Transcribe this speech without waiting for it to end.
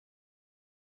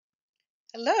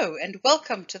Hello and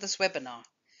welcome to this webinar.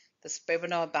 This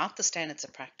webinar about the standards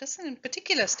of practice and in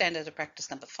particular standard of practice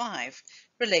number 5,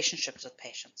 relationships with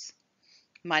patients.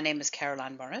 My name is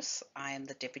Caroline Morris. I am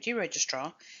the Deputy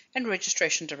Registrar and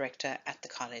Registration Director at the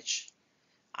college.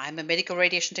 I'm a medical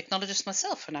radiation technologist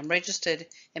myself and I'm registered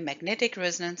in magnetic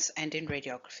resonance and in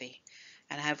radiography,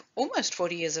 and I have almost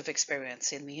 40 years of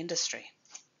experience in the industry.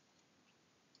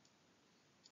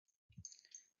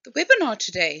 The webinar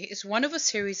today is one of a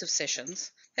series of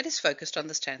sessions that is focused on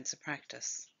the standards of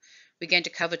practice. We're going to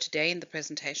cover today in the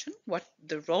presentation what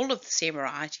the role of the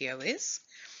CMRITO is,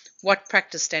 what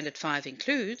Practice Standard 5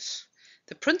 includes,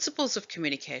 the principles of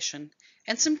communication,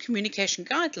 and some communication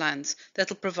guidelines that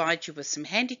will provide you with some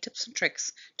handy tips and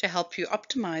tricks to help you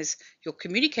optimize your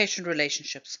communication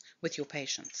relationships with your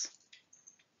patients.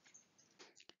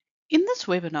 In this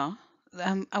webinar,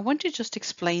 I want to just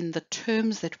explain the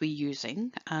terms that we're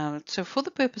using. So for the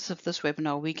purpose of this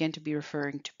webinar, we're going to be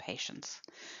referring to patients.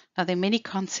 Now, there are many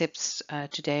concepts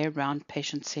today around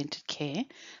patient-centered care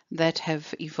that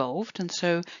have evolved, and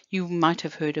so you might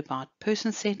have heard about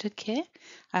person-centered care.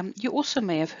 You also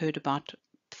may have heard about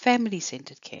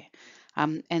family-centered care.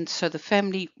 And so the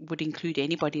family would include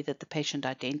anybody that the patient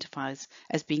identifies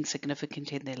as being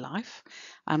significant in their life.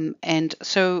 And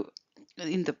so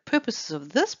in the purposes of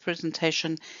this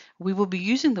presentation, we will be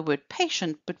using the word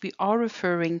patient, but we are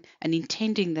referring and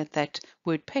intending that that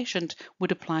word patient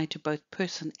would apply to both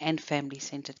person and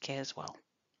family-centered care as well.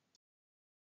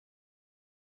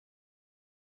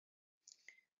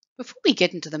 Before we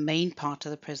get into the main part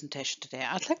of the presentation today,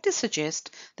 I'd like to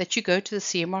suggest that you go to the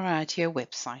CMRITO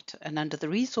website, and under the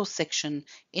resource section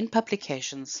in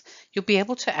publications, you'll be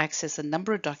able to access a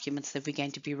number of documents that we're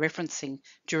going to be referencing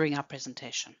during our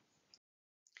presentation.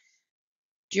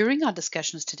 During our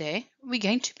discussions today, we're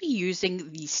going to be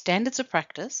using the standards of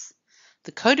practice,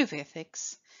 the code of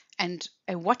ethics, and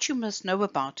what you must know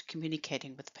about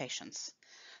communicating with patients.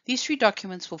 These three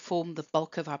documents will form the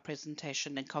bulk of our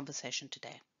presentation and conversation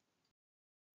today.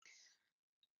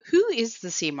 Who is the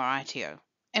CMRITO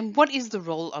and what is the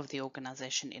role of the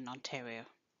organization in Ontario?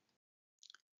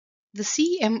 The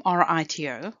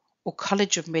CMRITO, or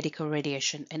College of Medical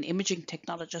Radiation and Imaging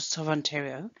Technologists of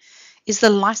Ontario, is the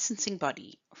licensing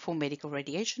body for medical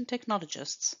radiation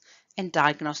technologists and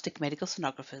diagnostic medical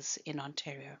sonographers in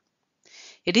Ontario.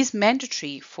 It is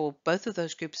mandatory for both of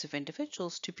those groups of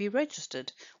individuals to be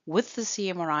registered with the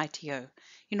CMRITO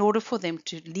in order for them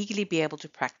to legally be able to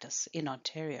practice in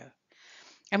Ontario.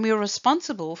 And we are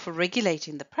responsible for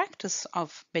regulating the practice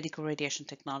of medical radiation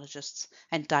technologists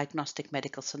and diagnostic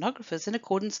medical sonographers in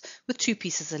accordance with two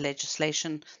pieces of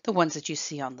legislation, the ones that you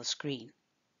see on the screen.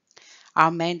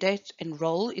 Our mandate and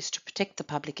role is to protect the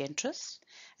public interest,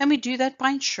 and we do that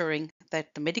by ensuring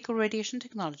that the medical radiation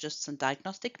technologists and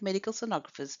diagnostic medical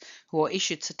sonographers who are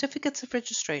issued certificates of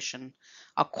registration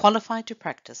are qualified to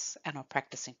practice and are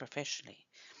practicing professionally.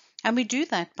 And we do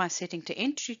that by setting to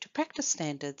entry to practice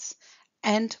standards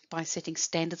and by setting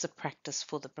standards of practice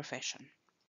for the profession.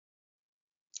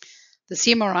 The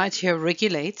CMRITO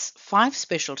regulates 5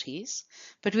 specialties,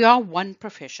 but we are one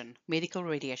profession, medical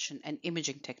radiation and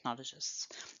imaging technologists.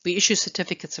 We issue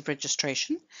certificates of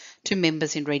registration to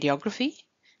members in radiography,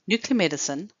 nuclear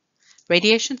medicine,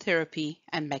 radiation therapy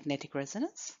and magnetic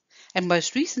resonance, and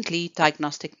most recently,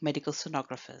 diagnostic medical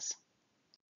sonographers.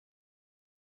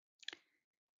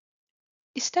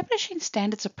 Establishing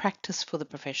standards of practice for the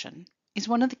profession is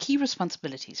one of the key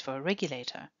responsibilities for a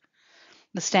regulator.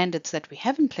 The standards that we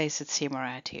have in place at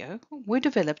CMRITO were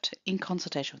developed in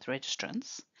consultation with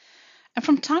registrants, and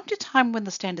from time to time when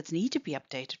the standards need to be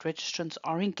updated, registrants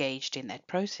are engaged in that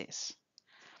process.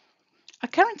 Our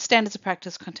current standards of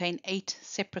practice contain 8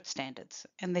 separate standards,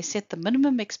 and they set the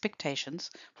minimum expectations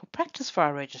for practice for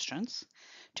our registrants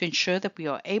to ensure that we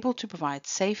are able to provide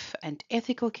safe and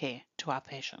ethical care to our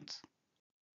patients.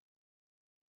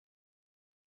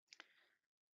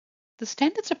 The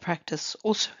standards of practice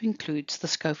also includes the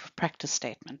scope of practice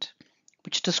statement,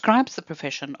 which describes the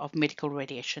profession of medical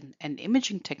radiation and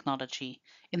imaging technology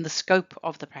in the scope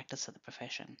of the practice of the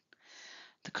profession.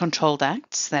 The controlled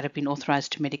acts that have been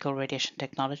authorized to medical radiation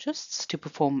technologists to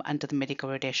perform under the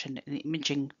Medical Radiation and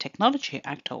Imaging Technology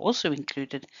Act are also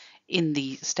included in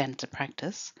the standards of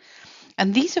practice,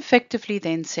 and these effectively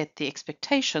then set the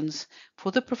expectations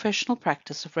for the professional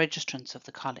practice of registrants of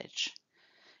the college.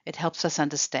 It helps us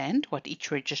understand what each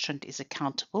registrant is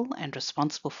accountable and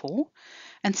responsible for,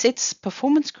 and sets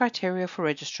performance criteria for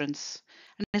registrants,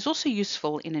 and is also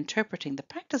useful in interpreting the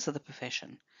practice of the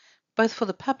profession, both for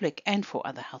the public and for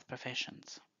other health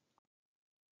professions.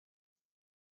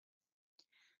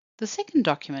 The second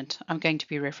document I'm going to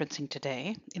be referencing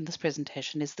today in this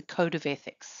presentation is the Code of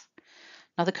Ethics.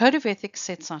 Now, the Code of Ethics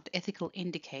sets out ethical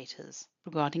indicators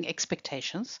regarding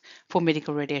expectations for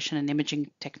medical radiation and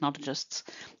imaging technologists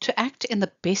to act in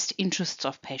the best interests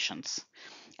of patients,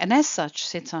 and as such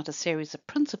sets out a series of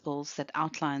principles that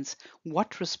outlines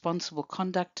what responsible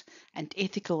conduct and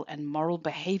ethical and moral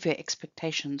behavior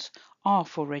expectations are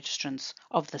for registrants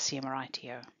of the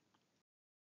CMRITO.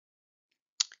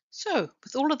 So,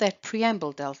 with all of that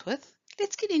preamble dealt with,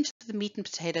 let's get into the meat and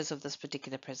potatoes of this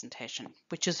particular presentation,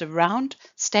 which is around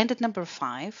standard number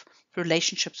 5,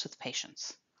 relationships with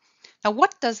patients. Now,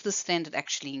 what does this standard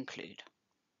actually include?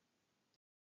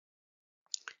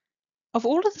 Of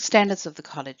all of the standards of the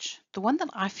college, the one that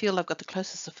I feel I've got the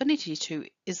closest affinity to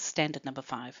is standard number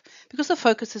 5, because the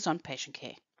focus is on patient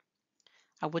care.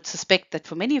 I would suspect that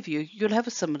for many of you, you'll have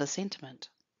a similar sentiment.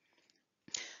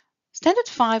 Standard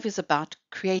 5 is about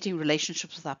creating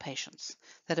relationships with our patients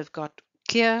that have got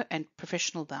clear and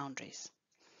professional boundaries.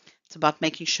 It's about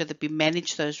making sure that we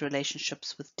manage those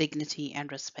relationships with dignity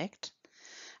and respect,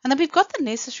 and that we've got the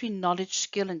necessary knowledge,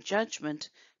 skill, and judgment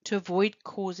to avoid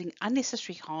causing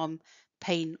unnecessary harm,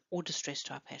 pain, or distress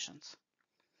to our patients.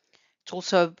 It's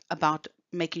also about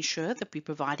making sure that we're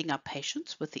providing our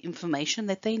patients with the information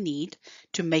that they need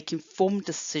to make informed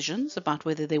decisions about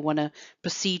whether they want to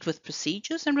proceed with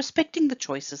procedures and respecting the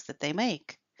choices that they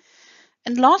make.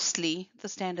 And lastly, the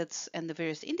standards and the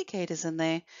various indicators in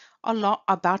there are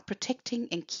about protecting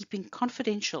and keeping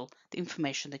confidential the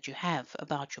information that you have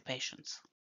about your patients.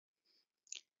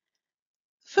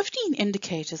 15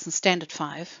 indicators in Standard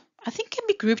 5, I think, can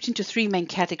be grouped into 3 main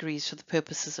categories for the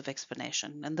purposes of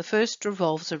explanation. And the first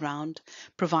revolves around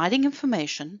providing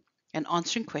information and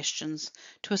answering questions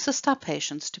to assist our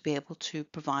patients to be able to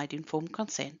provide informed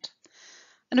consent.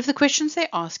 And if the questions they're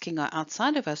asking are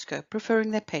outside of our scope,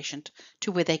 referring their patient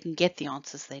to where they can get the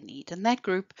answers they need. And that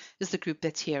group is the group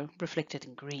that's here reflected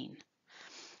in green.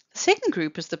 The second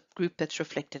group is the group that's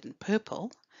reflected in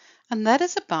purple, and that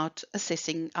is about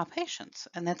assessing our patients.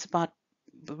 And that's about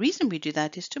the reason we do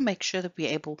that is to make sure that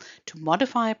we're able to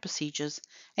modify our procedures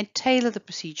and tailor the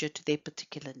procedure to their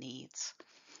particular needs.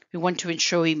 We want to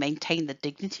ensure we maintain the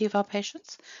dignity of our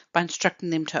patients by instructing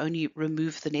them to only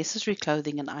remove the necessary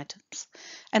clothing and items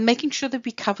and making sure that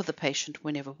we cover the patient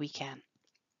whenever we can.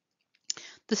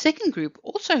 The second group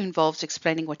also involves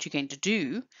explaining what you're going to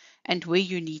do and where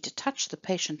you need to touch the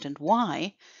patient and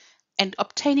why, and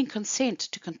obtaining consent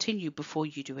to continue before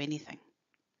you do anything.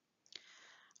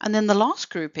 And then the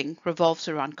last grouping revolves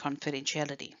around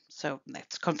confidentiality. So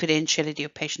that's confidentiality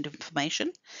of patient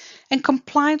information and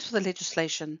compliance with the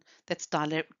legislation that's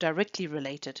directly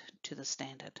related to the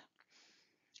standard.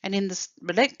 And in this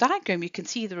diagram, you can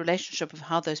see the relationship of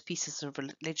how those pieces of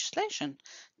legislation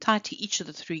tie to each of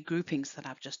the 3 groupings that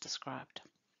I've just described.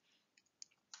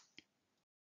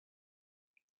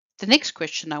 The next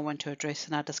question I want to address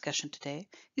in our discussion today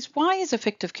is, why is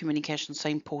effective communication so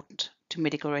important to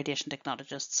medical radiation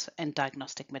technologists and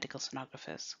diagnostic medical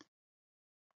sonographers?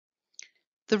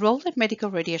 The role that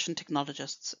medical radiation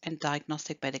technologists and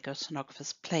diagnostic medical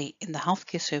sonographers play in the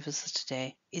healthcare services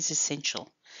today is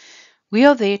essential. We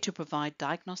are there to provide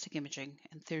diagnostic imaging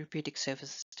and therapeutic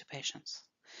services to patients.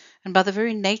 And by the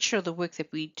very nature of the work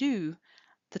that we do,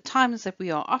 the times that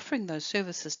we are offering those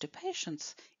services to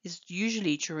patients is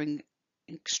usually during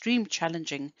extreme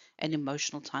challenging and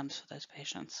emotional times for those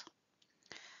patients.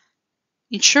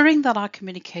 Ensuring that our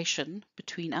communication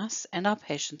between us and our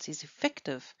patients is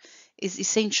effective is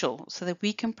essential so that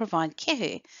we can provide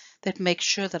care that makes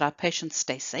sure that our patients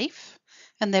stay safe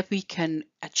and that we can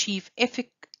achieve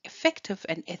effective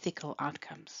and ethical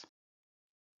outcomes.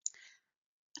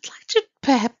 I'd like to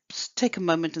perhaps take a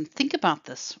moment and think about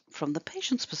this from the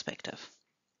patient's perspective.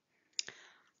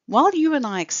 While you and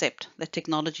I accept that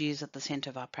technology is at the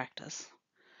center of our practice,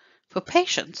 for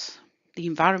patients, the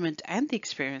environment and the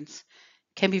experience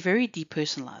can be very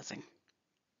depersonalizing.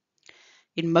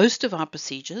 In most of our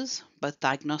procedures, both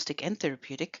diagnostic and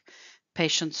therapeutic,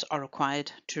 patients are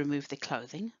required to remove their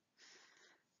clothing.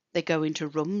 They go into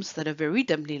rooms that are very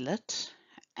dimly lit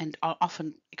and are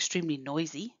often extremely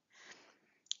noisy.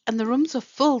 And the rooms are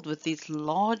filled with these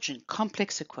large and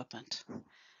complex equipment.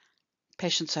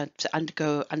 Patients have to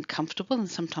undergo uncomfortable and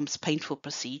sometimes painful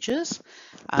procedures,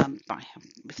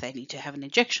 if they need to have an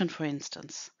injection, for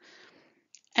instance.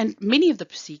 And many of the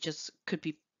procedures could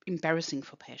be embarrassing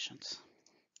for patients.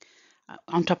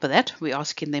 On top of that, we're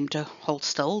asking them to hold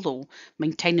still or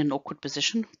maintain an awkward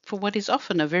position for what is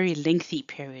often a very lengthy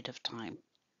period of time.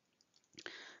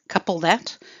 Couple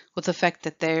that with the fact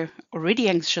that they're already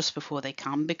anxious before they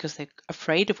come because they're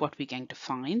afraid of what we're going to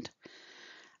find.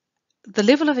 The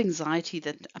level of anxiety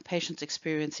that our patients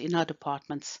experience in our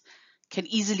departments can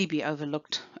easily be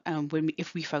overlooked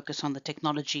if we focus on the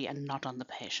technology and not on the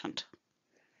patient.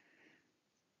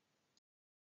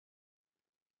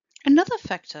 Another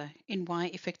factor in why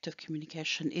effective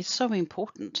communication is so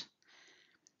important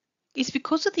is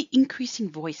because of the increasing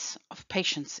voice of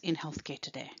patients in healthcare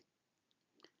today.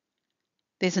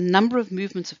 There's a number of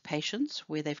movements of patients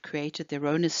where they've created their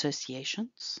own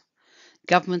associations.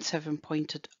 Governments have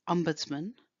appointed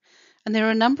ombudsmen, and there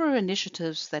are a number of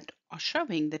initiatives that are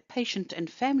showing that patient and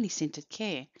family-centered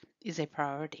care is a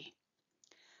priority.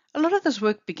 A lot of this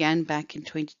work began back in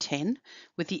 2010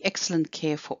 with the Excellent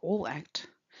Care for All Act,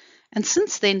 and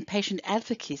since then, patient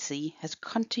advocacy has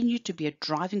continued to be a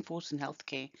driving force in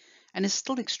healthcare and is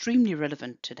still extremely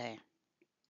relevant today.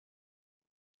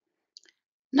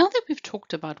 Now that we've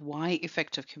talked about why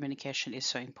effective communication is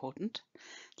so important,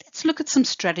 let's look at some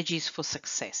strategies for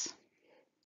success.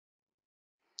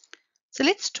 So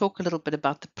let's talk a little bit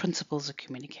about the principles of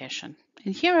communication.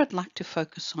 And here I'd like to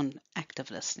focus on active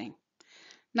listening.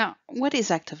 Now, what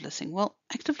is active listening? Well,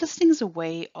 active listening is a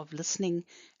way of listening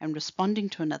and responding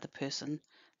to another person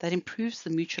that improves the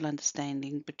mutual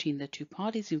understanding between the two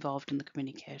parties involved in the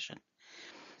communication.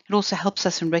 It also helps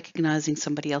us in recognizing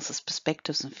somebody else's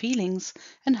perspectives and feelings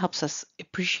and helps us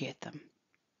appreciate them.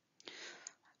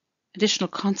 Additional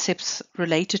concepts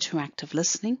related to active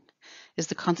listening is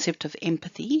the concept of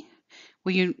empathy,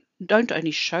 where you don't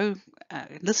only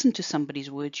listen to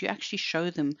somebody's words, you actually show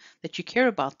them that you care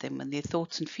about them and their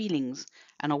thoughts and feelings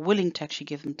and are willing to actually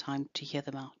give them time to hear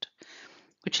them out,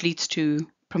 which leads to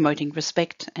promoting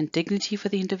respect and dignity for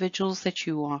the individuals that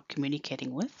you are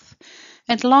communicating with.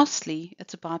 And lastly,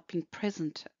 it's about being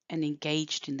present and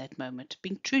engaged in that moment,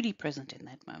 being truly present in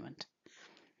that moment.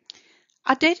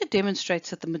 Our data demonstrates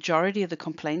that the majority of the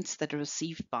complaints that are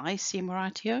received by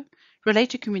CMRITO relate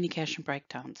to communication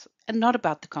breakdowns and not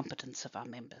about the competence of our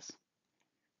members.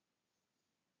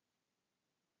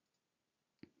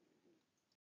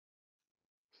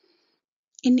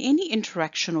 In any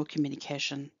interaction or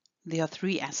communication, there are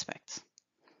three aspects: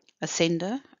 a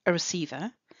sender, a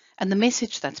receiver, and the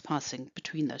message that's passing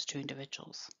between those two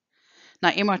individuals.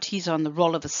 Now, MRTs are on the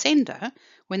role of a sender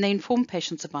when they inform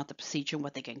patients about the procedure and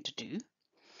what they're going to do.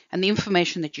 And the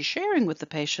information that you're sharing with the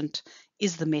patient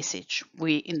is the message,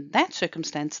 where in that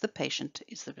circumstance, the patient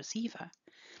is the receiver.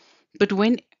 But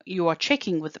when you are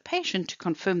checking with the patient to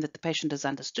confirm that the patient has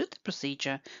understood the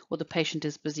procedure or the patient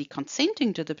is busy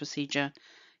consenting to the procedure,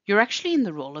 you're actually in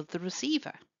the role of the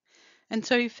receiver. And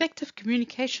so effective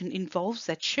communication involves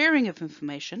that sharing of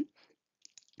information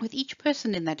with each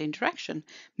person in that interaction,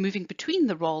 moving between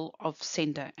the role of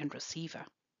sender and receiver.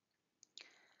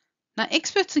 Now,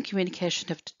 experts in communication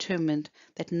have determined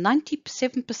that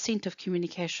 97% of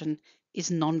communication is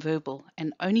nonverbal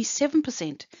and only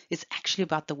 7% is actually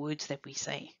about the words that we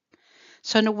say.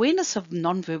 So an awareness of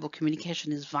nonverbal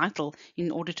communication is vital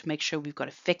in order to make sure we've got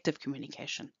effective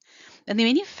communication. And there are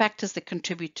many factors that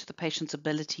contribute to the patient's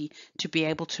ability to be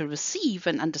able to receive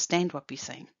and understand what we're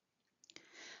saying.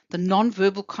 The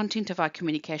non-verbal content of our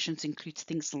communications includes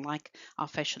things like our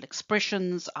facial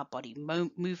expressions, our body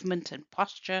movement and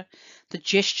posture, the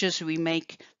gestures we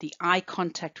make, the eye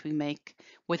contact we make,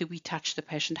 whether we touch the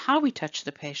patient, how we touch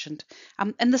the patient,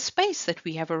 and the space that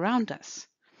we have around us.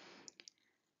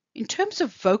 In terms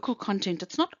of vocal content,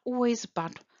 it's not always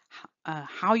about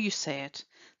how you say it.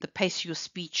 The pace of your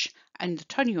speech and the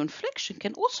tone of your inflection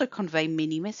can also convey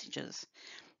many messages.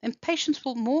 And patients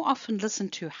will more often listen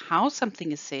to how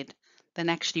something is said than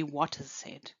actually what is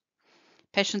said.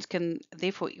 Patients can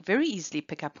therefore very easily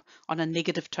pick up on a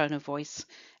negative tone of voice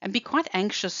and be quite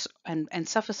anxious and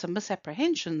suffer some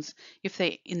misapprehensions if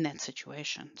they're in that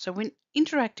situation. So when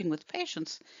interacting with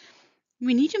patients,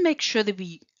 we need to make sure that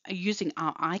we are using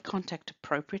our eye contact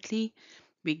appropriately,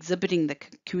 we're exhibiting the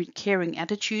caring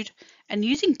attitude, and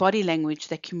using body language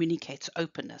that communicates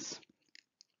openness.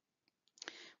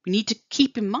 We need to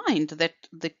keep in mind that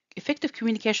the effective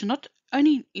communication not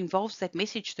only involves that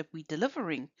message that we're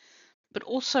delivering, but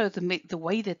also the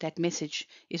way that that message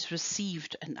is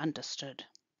received and understood.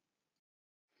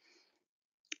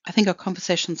 I think our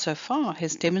conversation so far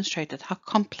has demonstrated how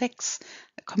complex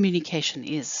communication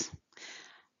is.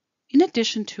 In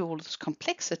addition to all this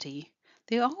complexity,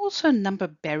 there are also a number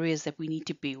of barriers that we need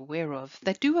to be aware of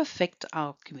that do affect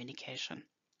our communication.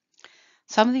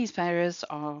 Some of these barriers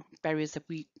are barriers that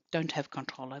we don't have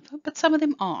control over, but some of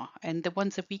them are, and the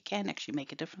ones that we can actually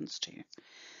make a difference to.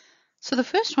 So the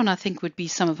first one I think would be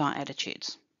some of our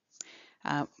attitudes.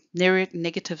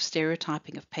 Negative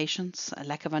stereotyping of patients, a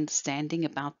lack of understanding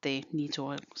about their needs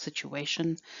or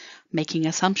situation, making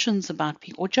assumptions about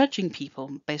people or judging people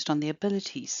based on their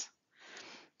abilities.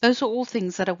 Those are all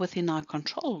things that are within our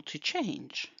control to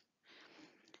change.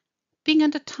 Being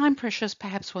under time pressure is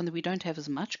perhaps one that we don't have as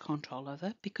much control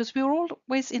over because we're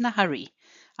always in a hurry.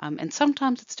 And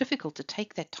sometimes it's difficult to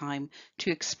take that time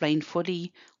to explain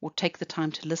fully or take the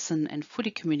time to listen and fully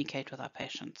communicate with our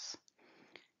patients.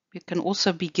 We can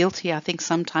also be guilty, I think,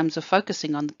 sometimes of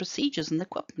focusing on the procedures and the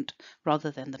equipment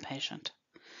rather than the patient.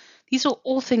 These are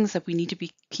all things that we need to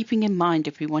be keeping in mind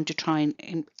if we want to try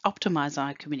and optimize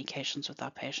our communications with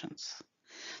our patients.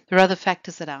 There are other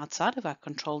factors that are outside of our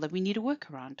control that we need to work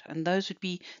around, and those would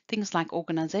be things like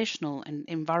organizational and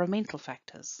environmental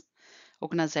factors.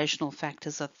 Organizational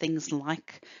factors are things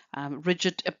like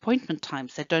rigid appointment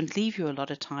times that don't leave you a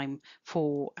lot of time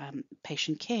for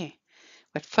patient care,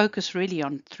 but focus really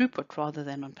on throughput rather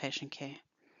than on patient care.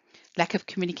 Lack of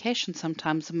communication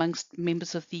sometimes amongst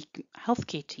members of the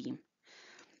healthcare team.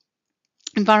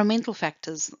 Environmental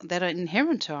factors that are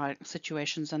inherent to our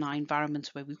situations and our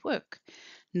environments where we work.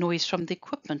 Noise from the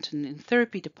equipment and in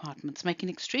therapy departments making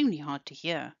it extremely hard to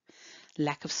hear.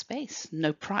 Lack of space,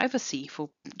 no privacy for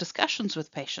discussions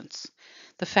with patients.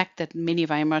 The fact that many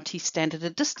of our MRTs stand at a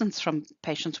distance from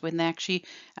patients when they're actually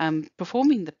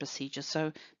performing the procedure,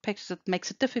 so it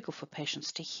makes it difficult for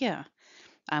patients to hear.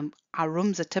 Our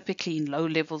rooms are typically in low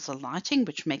levels of lighting,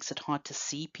 which makes it hard to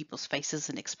see people's faces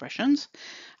and expressions.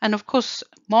 And of course,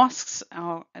 masks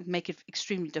make it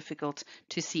extremely difficult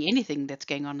to see anything that's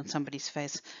going on in somebody's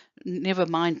face, never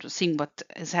mind seeing what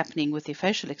is happening with their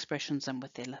facial expressions and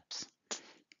with their lips.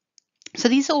 So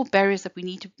these are all barriers that we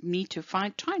need to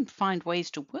try and find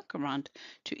ways to work around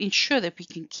to ensure that we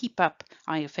can keep up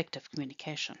our effective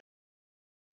communication.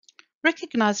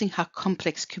 Recognizing how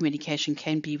complex communication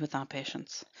can be with our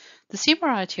patients, the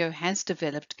CMRITO has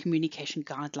developed communication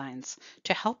guidelines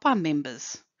to help our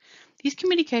members. These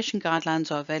communication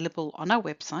guidelines are available on our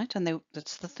website, and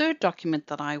that's the third document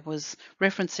that I was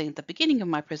referencing at the beginning of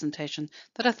my presentation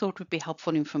that I thought would be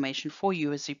helpful information for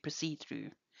you as you proceed through.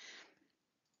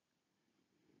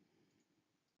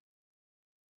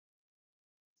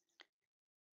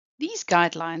 These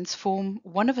guidelines form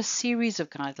one of a series of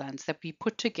guidelines that we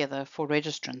put together for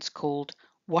registrants called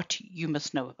What You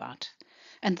Must Know About.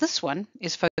 And this one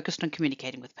is focused on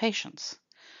communicating with patients.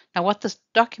 Now, what this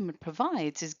document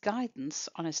provides is guidance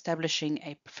on establishing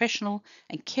a professional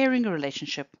and caring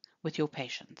relationship with your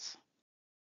patients.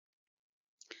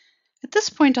 At this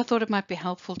point, I thought it might be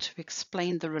helpful to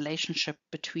explain the relationship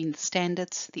between the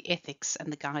standards, the ethics,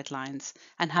 and the guidelines,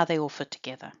 and how they all fit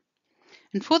together.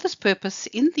 And for this purpose,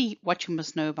 in the What You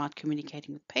Must Know About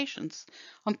Communicating with Patients,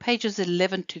 on pages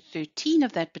 11 to 13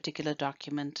 of that particular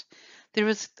document, there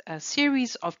is a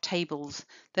series of tables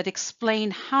that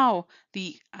explain how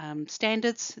the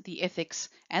standards, the ethics,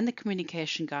 and the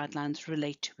communication guidelines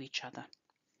relate to each other.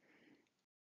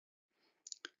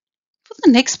 For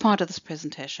the next part of this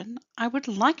presentation, I would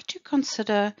like to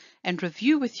consider and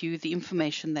review with you the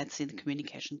information that's in the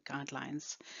communication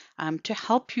guidelines to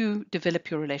help you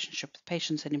develop your relationship with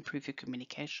patients and improve your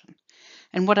communication.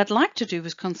 And what I'd like to do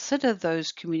is consider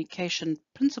those communication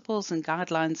principles and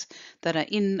guidelines that are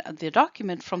in the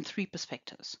document from three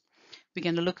perspectives. We're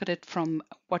going to look at it from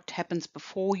what happens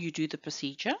before you do the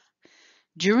procedure,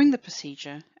 during the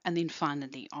procedure, and then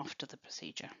finally after the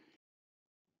procedure.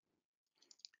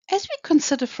 As we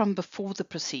consider from before the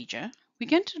procedure, we're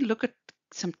going to look at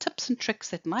some tips and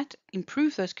tricks that might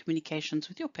improve those communications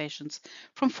with your patients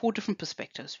from four different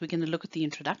perspectives. We're going to look at the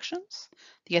introductions,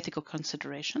 the ethical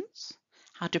considerations,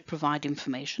 how to provide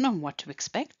information on what to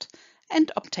expect,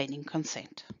 and obtaining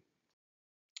consent.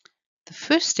 The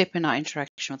first step in our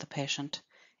interaction with the patient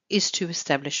is to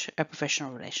establish a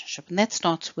professional relationship, and that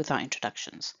starts with our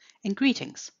introductions and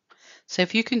greetings. So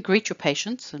if you can greet your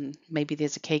patients, and maybe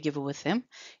there's a caregiver with them,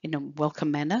 in a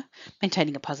welcome manner,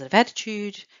 maintaining a positive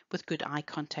attitude with good eye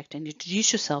contact, and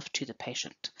introduce yourself to the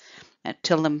patient.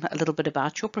 Tell them a little bit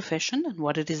about your profession and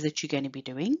what it is that you're going to be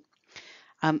doing.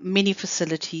 Many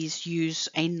facilities use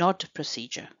a nod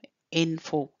procedure, N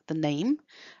for the name,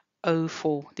 O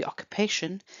for the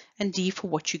occupation, and D for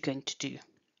what you're going to do.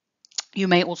 You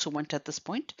may also want to, at this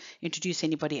point, introduce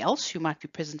anybody else who might be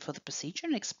present for the procedure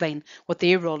and explain what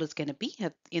their role is going to be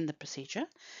in the procedure,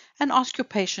 and ask your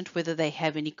patient whether they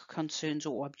have any concerns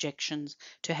or objections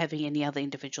to having any other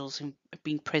individuals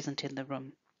being present in the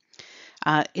room.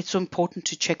 It's important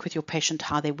to check with your patient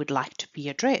how they would like to be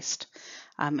addressed.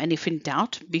 And if in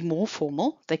doubt, be more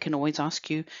formal. They can always ask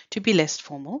you to be less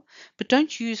formal, but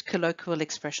don't use colloquial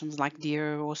expressions like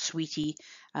dear or sweetie.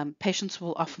 Patients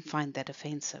will often find that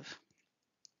offensive.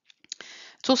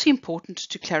 It's also important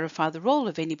to clarify the role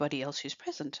of anybody else who's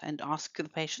present and ask the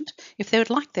patient if they would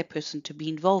like their person to be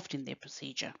involved in their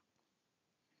procedure.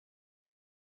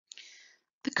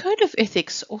 The Code of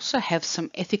Ethics also have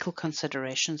some ethical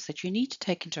considerations that you need to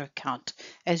take into account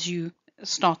as you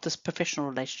start this professional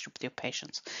relationship with your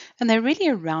patients. And they're really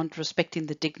around respecting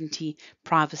the dignity,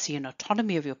 privacy, and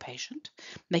autonomy of your patient,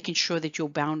 making sure that your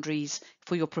boundaries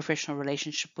for your professional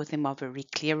relationship with them are very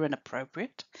clear and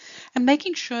appropriate, and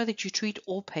making sure that you treat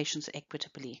all patients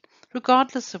equitably,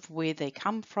 regardless of where they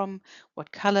come from,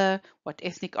 what color, what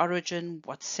ethnic origin,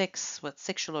 what sex, what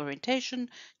sexual orientation,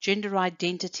 gender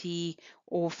identity,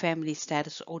 or family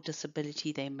status or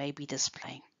disability they may be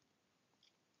displaying.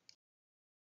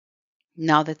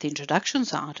 Now that the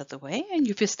introductions are out of the way and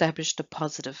you've established a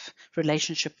positive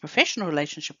relationship, professional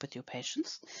relationship with your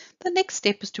patients, the next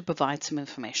step is to provide some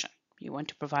information. You want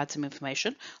to provide some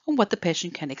information on what the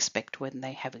patient can expect when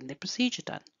they're having their procedure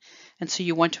done. And so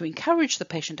you want to encourage the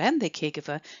patient and their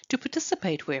caregiver to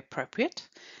participate where appropriate.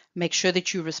 Make sure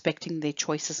that you're respecting their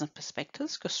choices and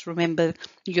perspectives, because remember,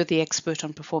 you're the expert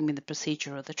on performing the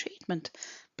procedure or the treatment,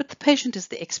 but the patient is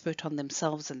the expert on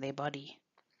themselves and their body.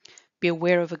 Be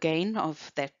aware of again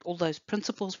of that all those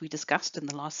principles we discussed in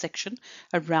the last section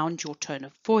around your tone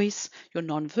of voice, your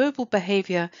nonverbal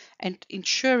behavior, and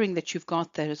ensuring that you've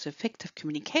got those effective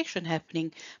communication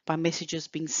happening by messages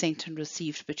being sent and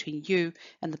received between you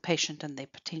and the patient and their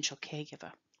potential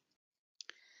caregiver.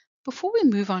 Before we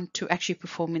move on to actually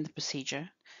performing the procedure,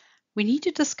 we need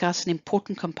to discuss an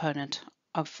important component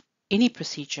of any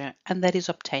procedure, and that is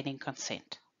obtaining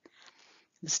consent.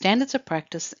 The standards of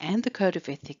practice and the code of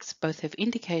ethics both have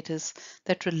indicators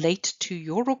that relate to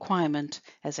your requirement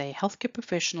as a healthcare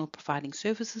professional providing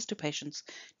services to patients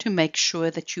to make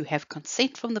sure that you have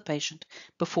consent from the patient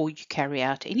before you carry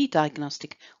out any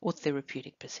diagnostic or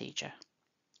therapeutic procedure.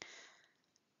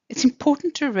 It's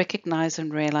important to recognize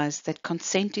and realize that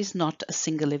consent is not a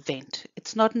single event.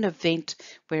 It's not an event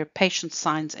where a patient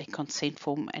signs a consent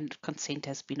form and consent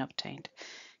has been obtained.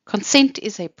 Consent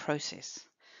is a process.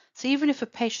 So even if a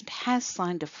patient has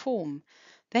signed a form,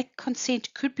 that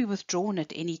consent could be withdrawn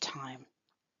at any time.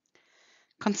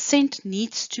 Consent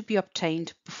needs to be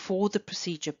obtained before the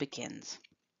procedure begins.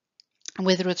 And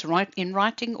whether it's in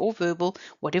writing or verbal,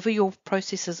 whatever your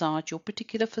processes are at your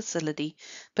particular facility,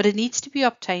 but it needs to be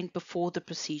obtained before the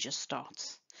procedure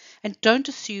starts. And don't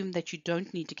assume that you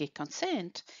don't need to get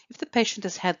consent if the patient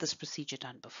has had this procedure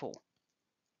done before.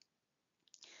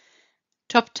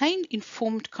 To obtain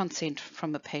informed consent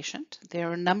from a patient, there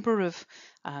are a number of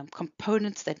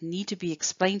components that need to be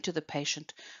explained to the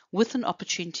patient with an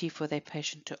opportunity for their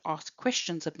patient to ask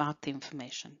questions about the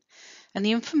information. And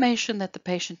the information that the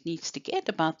patient needs to get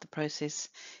about the process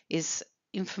is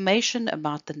information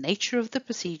about the nature of the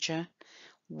procedure,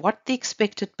 what the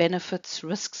expected benefits,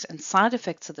 risks, and side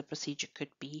effects of the procedure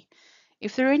could be,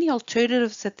 if there are any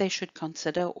alternatives that they should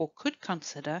consider or could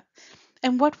consider,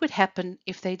 and what would happen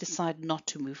if they decide not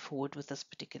to move forward with this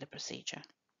particular procedure.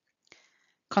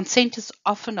 Consent is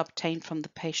often obtained from the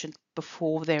patient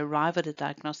before they arrive at a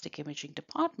diagnostic imaging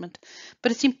department,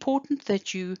 but it's important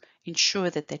that you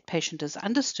ensure that that patient has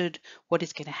understood what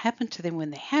is going to happen to them when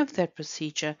they have that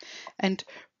procedure, and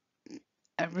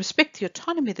respect the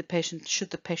autonomy of the patient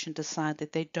should the patient decide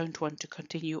that they don't want to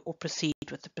continue or proceed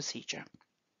with the procedure.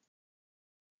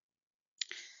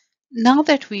 Now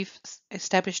that we've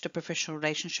established a professional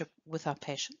relationship with our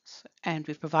patients and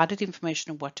we've provided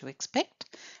information on what to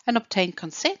expect and obtained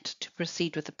consent to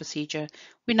proceed with the procedure,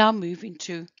 we now move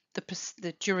into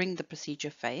during the procedure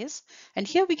phase. And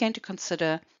here we're going to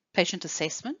consider patient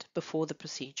assessment before the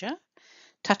procedure,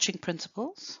 touching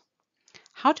principles,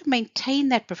 how to maintain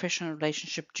that professional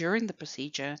relationship during the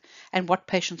procedure, and what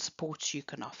patient supports you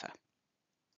can offer.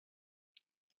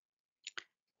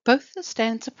 Both the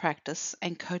Standards of Practice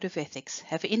and Code of Ethics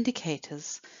have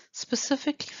indicators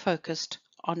specifically focused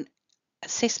on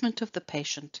assessment of the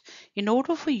patient in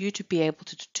order for you to be able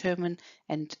to determine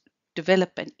and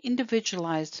develop an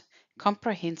individualized,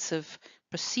 comprehensive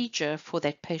procedure for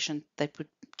that patient that would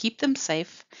keep them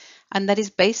safe and that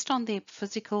is based on their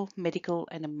physical, medical,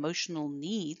 and emotional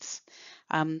needs,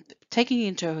 taking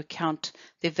into account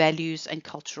their values and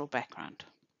cultural background.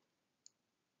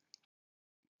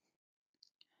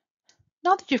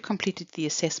 Now that you've completed the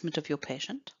assessment of your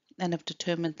patient and have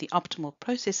determined the optimal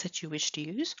process that you wish to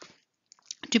use,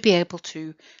 To be able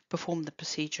to perform the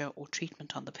procedure or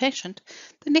treatment on the patient,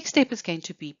 the next step is going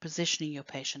to be positioning your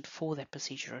patient for that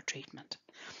procedure or treatment.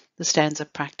 The standards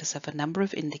of practice have a number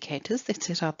of indicators that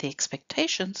set out the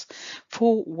expectations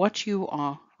for what you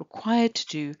are required to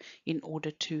do in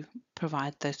order to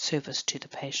provide the service to the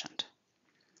patient.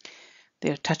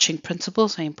 Their touching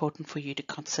principles are important for you to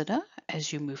consider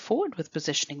as you move forward with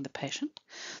positioning the patient.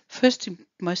 First and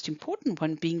most important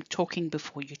one being talking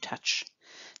before you touch.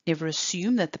 Never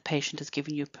assume that the patient has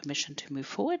given you permission to move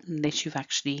forward unless you've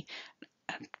actually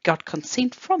got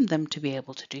consent from them to be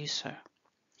able to do so.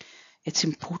 It's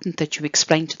important that you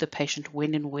explain to the patient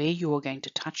when and where you are going to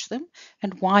touch them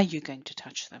and why you're going to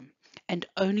touch them, and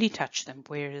only touch them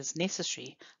where it is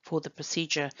necessary for the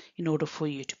procedure in order for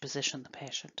you to position the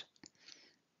patient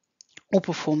or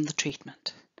perform the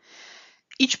treatment.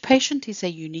 Each patient is a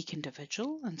unique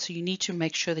individual, and so you need to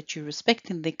make sure that you're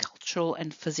respecting their cultural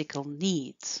and physical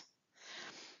needs.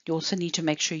 You also need to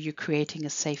make sure you're creating a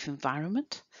safe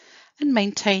environment and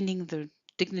maintaining the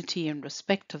dignity and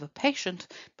respect of a patient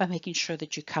by making sure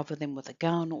that you cover them with a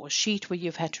gown or a sheet where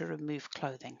you've had to remove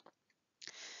clothing.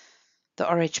 The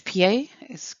RHPA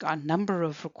has got a number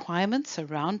of requirements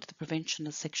around the prevention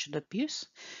of sexual abuse,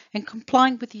 and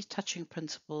complying with these touching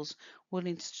principles will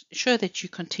ensure that you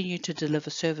continue to deliver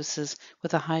services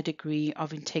with a high degree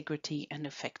of integrity and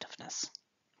effectiveness.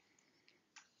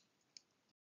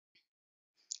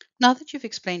 Now that you've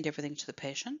explained everything to the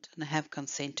patient and have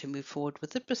consent to move forward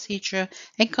with the procedure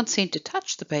and consent to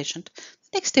touch the patient,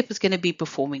 the next step is going to be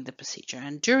performing the procedure.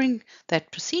 And during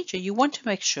that procedure, you want to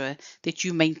make sure that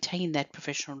you maintain that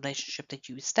professional relationship that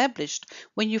you established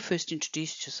when you first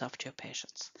introduced yourself to your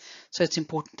patients. So it's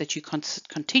important that you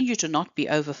continue to not be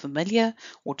over familiar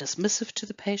or dismissive to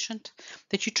the patient,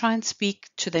 that you try and speak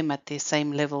to them at their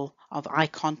same level of eye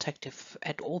contact if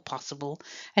at all possible,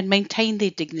 and maintain their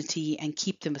dignity and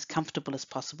keep them as comfortable as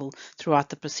possible throughout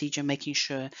the procedure, making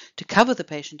sure to cover the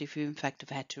patient if you in fact have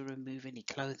had to remove any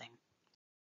clothing.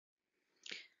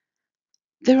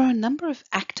 There are a number of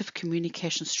active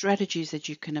communication strategies that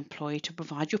you can employ to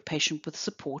provide your patient with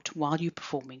support while you're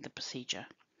performing the procedure.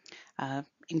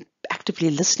 Actively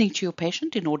listening to your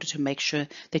patient in order to make sure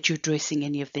that you're addressing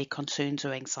any of their concerns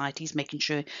or anxieties, making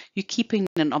sure you're keeping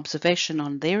an observation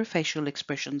on their facial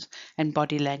expressions and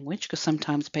body language, because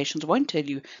sometimes patients won't tell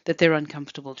you that they're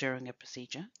uncomfortable during a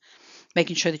procedure.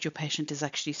 Making sure that your patient is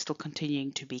actually still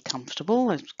continuing to be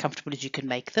comfortable, as comfortable as you can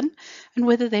make them, and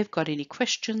whether they've got any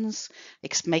questions,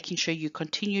 making sure you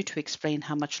continue to explain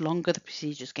how much longer the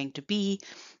procedure is going to be,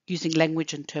 using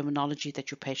language and terminology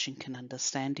that your patient can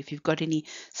understand. If you've got any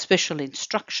special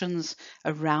instructions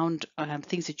around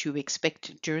things that you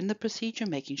expect during the procedure,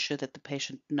 making sure that the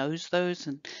patient knows those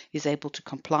and is able to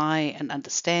comply and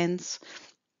understands.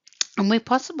 And where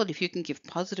possible, if you can give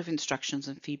positive instructions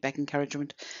and feedback,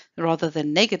 encouragement, rather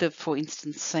than negative, for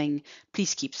instance, saying,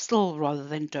 please keep still rather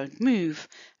than don't move,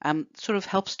 sort of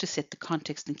helps to set the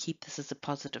context and keep this as a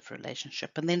positive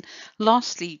relationship. And then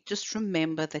lastly, just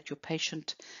remember that your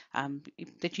patient,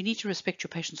 that you need to respect your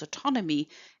patient's autonomy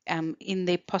in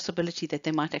their possibility that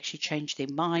they might actually change their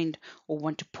mind or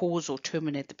want to pause or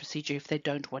terminate the procedure if they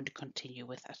don't want to continue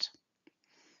with it.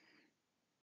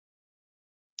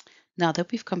 Now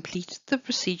that we've completed the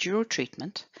procedure or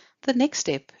treatment, the next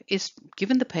step is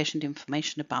giving the patient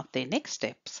information about their next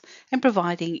steps and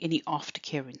providing any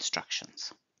aftercare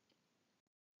instructions.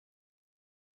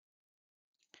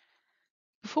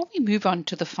 Before we move on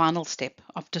to the final step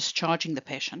of discharging the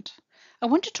patient, I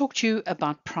want to talk to you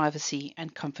about privacy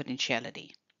and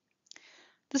confidentiality.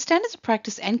 The Standards of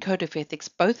Practice and Code of Ethics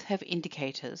both have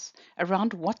indicators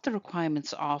around what the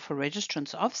requirements are for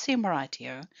registrants of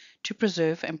CMRITO to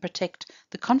preserve and protect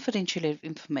the confidential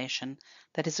information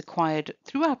that is acquired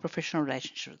through our professional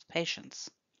relationship with patients.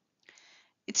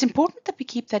 It's important that we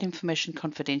keep that information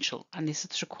confidential unless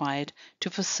it's required to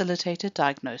facilitate a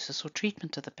diagnosis or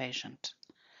treatment of the patient.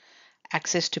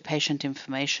 Access to patient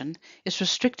information is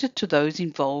restricted to those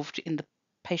involved in the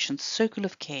patient's circle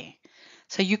of care.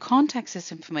 So you can't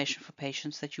access information for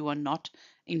patients that you are not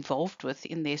involved with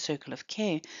in their circle of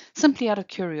care simply out of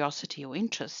curiosity or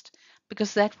interest,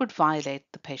 because that would violate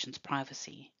the patient's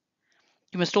privacy.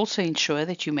 You must also ensure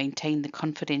that you maintain the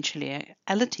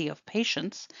confidentiality of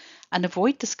patients and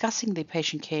avoid discussing their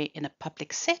patient care in a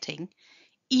public setting,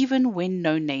 even when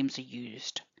no names are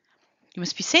used. You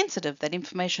must be sensitive that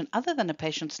information other than a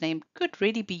patient's name could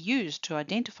really be used to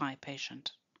identify a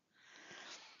patient.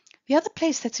 The other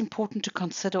place that's important to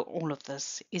consider all of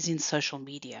this is in social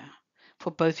media,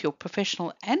 for both your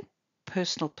professional and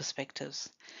personal perspectives,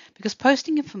 because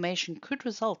posting information could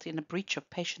result in a breach of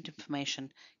patient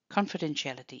information,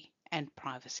 confidentiality, and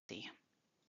privacy.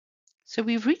 So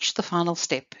we've reached the final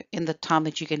step in the time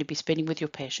that you're going to be spending with your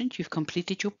patient. You've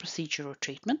completed your procedure or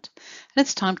treatment, and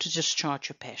it's time to discharge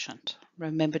your patient.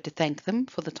 Remember to thank them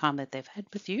for the time that they've had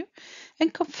with you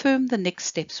and confirm the next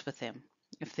steps with them.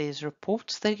 If there's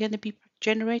reports that are going to be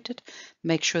generated,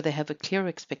 make sure they have a clear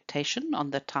expectation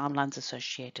on the timelines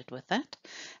associated with that,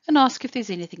 and ask if there's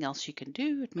anything else you can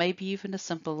do. It may be even as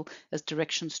simple as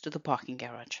directions to the parking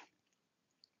garage.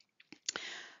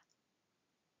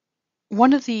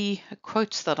 One of the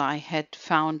quotes that I had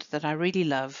found that I really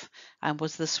love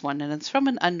was this one, and it's from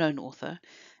an unknown author.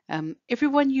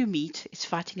 Everyone you meet is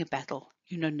fighting a battle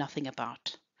you know nothing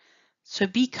about. So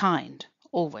be kind,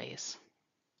 always.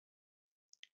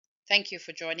 Thank you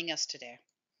for joining us today.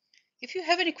 If you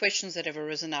have any questions that have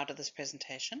arisen out of this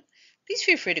presentation, please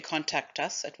feel free to contact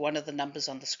us at one of the numbers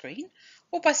on the screen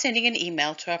or by sending an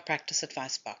email to our practice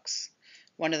advice box.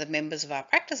 One of the members of our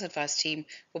practice advice team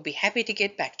will be happy to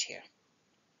get back to you.